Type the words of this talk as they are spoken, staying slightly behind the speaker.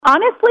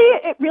Honestly,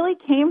 it really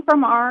came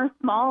from our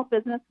small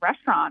business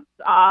restaurants.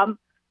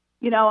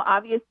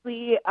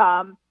 Obviously,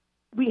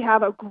 we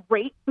have a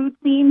great food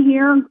scene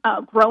here,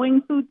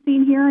 growing food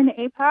scene here in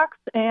Apex,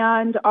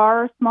 and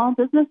our small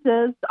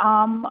businesses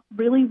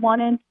really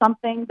wanted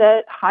something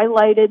that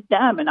highlighted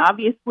them. And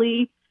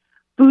obviously,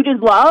 food is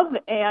love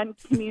and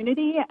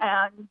community.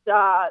 And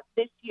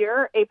this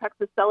year, Apex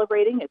is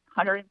celebrating its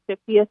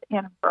 150th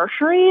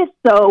anniversary.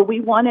 So we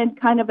wanted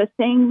kind of a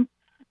thing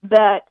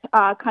that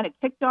kind of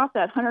kicked off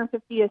that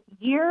 150th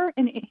year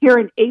here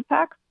in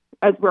Apex,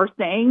 as we're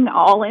saying,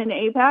 all in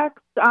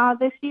Apex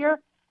this year.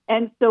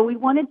 And so we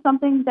wanted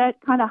something that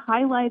kind of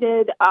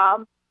highlighted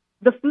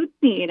the food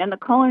scene and the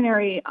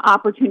culinary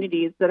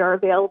opportunities that are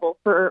available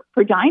for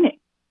dining.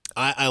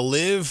 I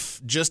live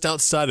just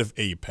outside of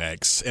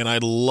Apex, and I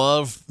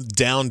love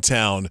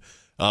downtown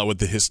with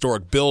the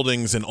historic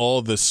buildings and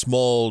all the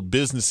small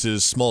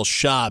businesses, small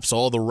shops,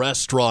 all the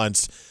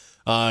restaurants.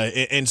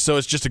 And so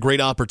it's just a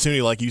great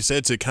opportunity, like you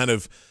said, to kind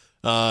of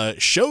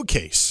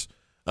showcase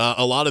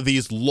a lot of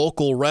these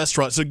local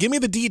restaurants. So give me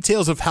the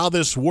details of how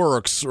this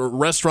works.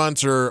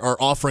 Restaurants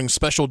are offering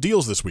special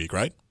deals this week,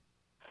 right?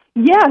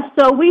 Yes,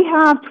 so we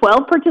have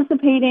 12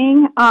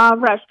 participating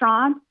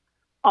restaurants,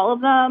 all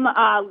of them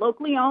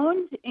locally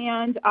owned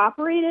and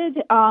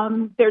operated.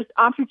 There's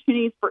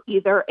opportunities for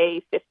either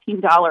a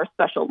 $15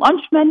 special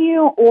lunch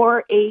menu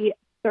or a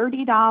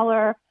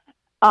 $30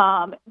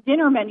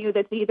 dinner menu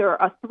that's either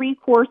a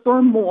 3-course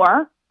or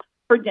more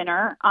for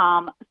dinner.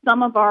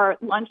 Some of our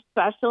lunch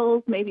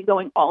specials may be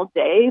going all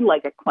day,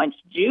 like a quench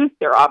juice.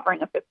 They're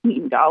offering a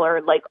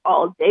 $15 like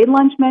all day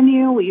lunch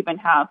menu. We even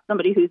have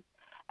somebody who's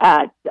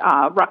at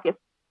Ruckus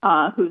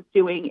who's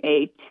doing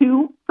a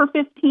 2 for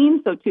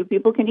 $15, so 2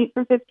 people can eat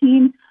for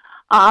 $15.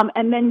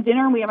 And then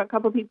dinner, we have a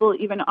couple people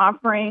even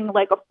offering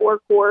like a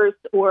 4-course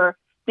or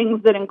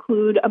things that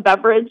include a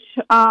beverage,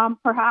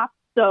 perhaps.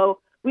 So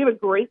we have a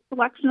great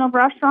selection of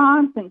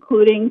restaurants,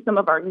 including some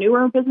of our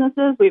newer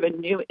businesses. We have a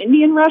new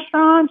Indian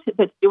restaurant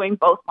that's doing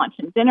both lunch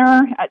and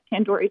dinner at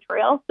Tandoori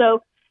Trail.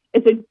 So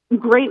it's a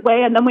great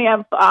way. And then we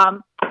have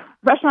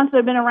restaurants that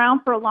have been around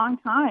for a long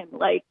time,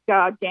 like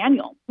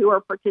Daniel's, who are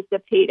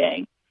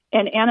participating,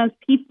 and Anna's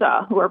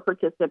Pizza, who are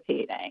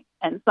participating,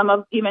 and some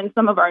of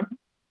our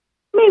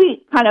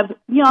maybe kind of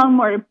young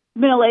or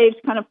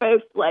middle-aged kind of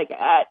folks like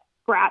at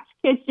Scratch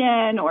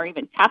Kitchen or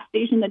even Tap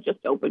Station that just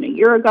opened a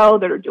year ago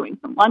that are doing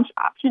some lunch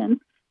options.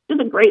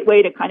 Just a great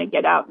way to kind of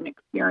get out and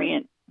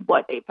experience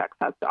what Apex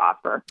has to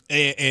offer.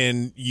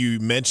 And you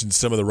mentioned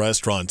some of the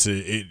restaurants.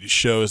 It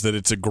shows that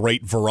it's a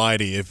great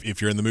variety.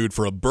 If you're in the mood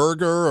for a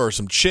burger or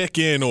some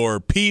chicken or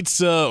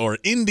pizza or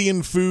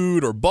Indian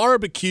food or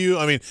barbecue,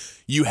 I mean,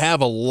 you have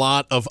a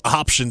lot of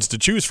options to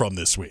choose from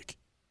this week.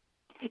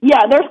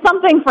 Yeah, there's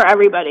something for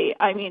everybody.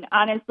 I mean,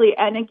 honestly,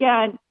 and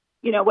again,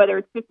 whether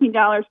it's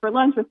 $15 for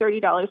lunch or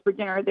 $30 for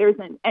dinner, there's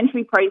an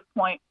entry price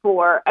point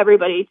for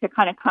everybody to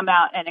kind of come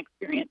out and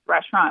experience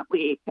Restaurant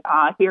Week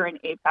here in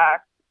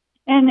Apex.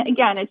 And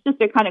again, it's just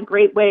a kind of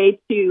great way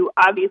to,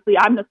 obviously,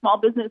 I'm the small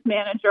business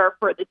manager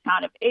for the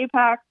town of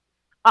Apex.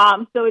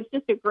 So it's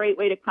just a great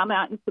way to come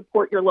out and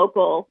support your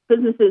local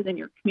businesses in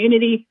your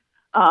community.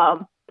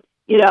 Over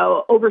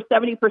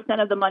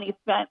 70% of the money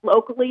spent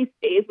locally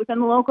stays within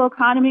the local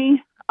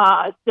economy.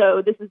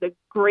 So this is a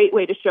great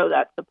way to show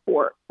that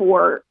support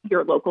for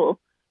your local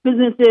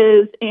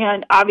businesses.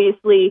 And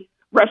obviously,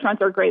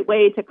 restaurants are a great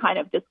way to kind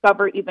of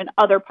discover even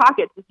other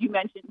pockets. As you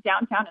mentioned,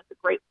 downtown is a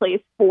great place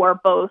for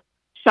both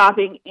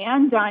shopping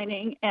and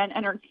dining and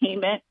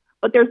entertainment.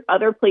 But there's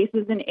other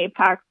places in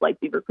Apex like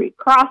Beaver Creek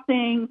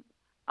Crossing,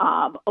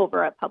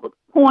 over at Public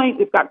Point.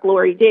 We've got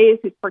Glory Days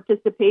who's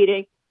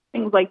participating,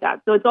 things like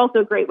that. So it's also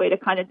a great way to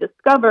kind of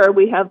discover.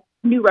 We have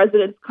new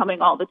residents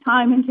coming all the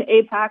time into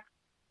Apex.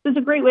 So it's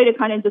a great way to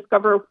kind of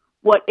discover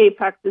what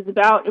Apex is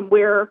about and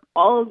where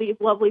all of these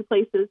lovely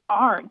places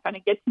are and kind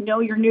of get to know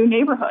your new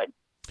neighborhood.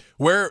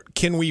 Where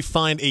can we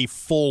find a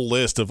full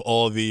list of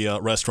all the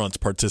restaurants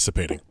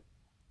participating?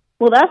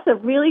 Well, that's a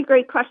really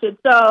great question.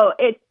 So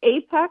it's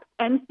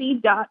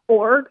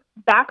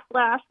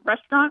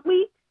apexnc.org/Restaurant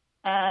Week,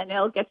 and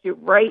it'll get you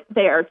right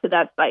there to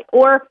that site.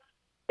 Or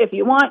if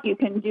you want, you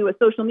can do a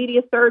social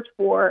media search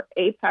for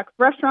Apex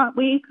Restaurant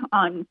Week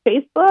on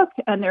Facebook,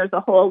 and there's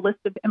a whole list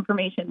of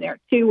information there,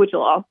 too, which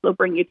will also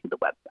bring you to the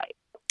website.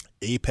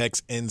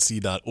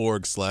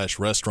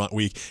 apexnc.org/Restaurant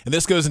Week. And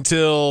this goes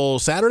until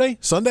Saturday,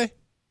 Sunday?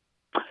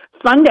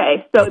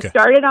 Sunday. So Okay. It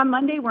started on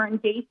Monday. We're in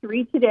day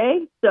 3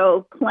 today.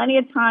 So plenty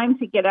of time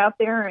to get out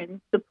there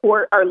and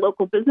support our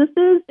local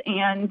businesses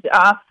and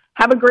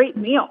have a great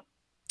meal.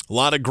 A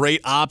lot of great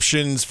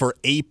options for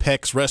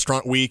Apex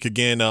Restaurant Week.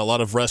 Again, a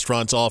lot of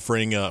restaurants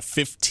offering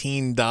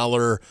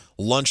 $15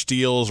 lunch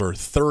deals or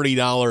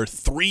 $30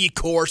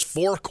 3-course,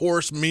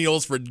 4-course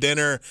meals for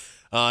dinner.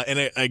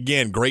 And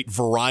again, great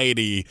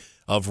variety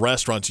of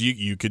restaurants.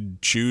 You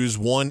could choose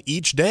one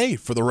each day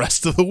for the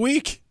rest of the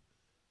week.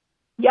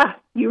 Yeah,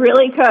 you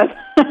really could.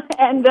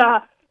 And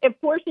if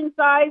portion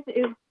size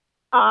is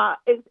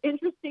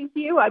interesting to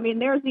you, I mean,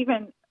 there's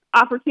even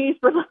opportunities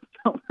for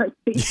leftovers.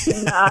 You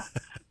can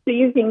So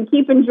you can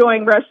keep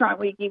enjoying Restaurant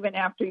Week even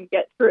after you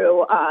get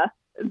through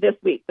this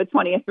week, the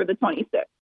 20th through the 26th.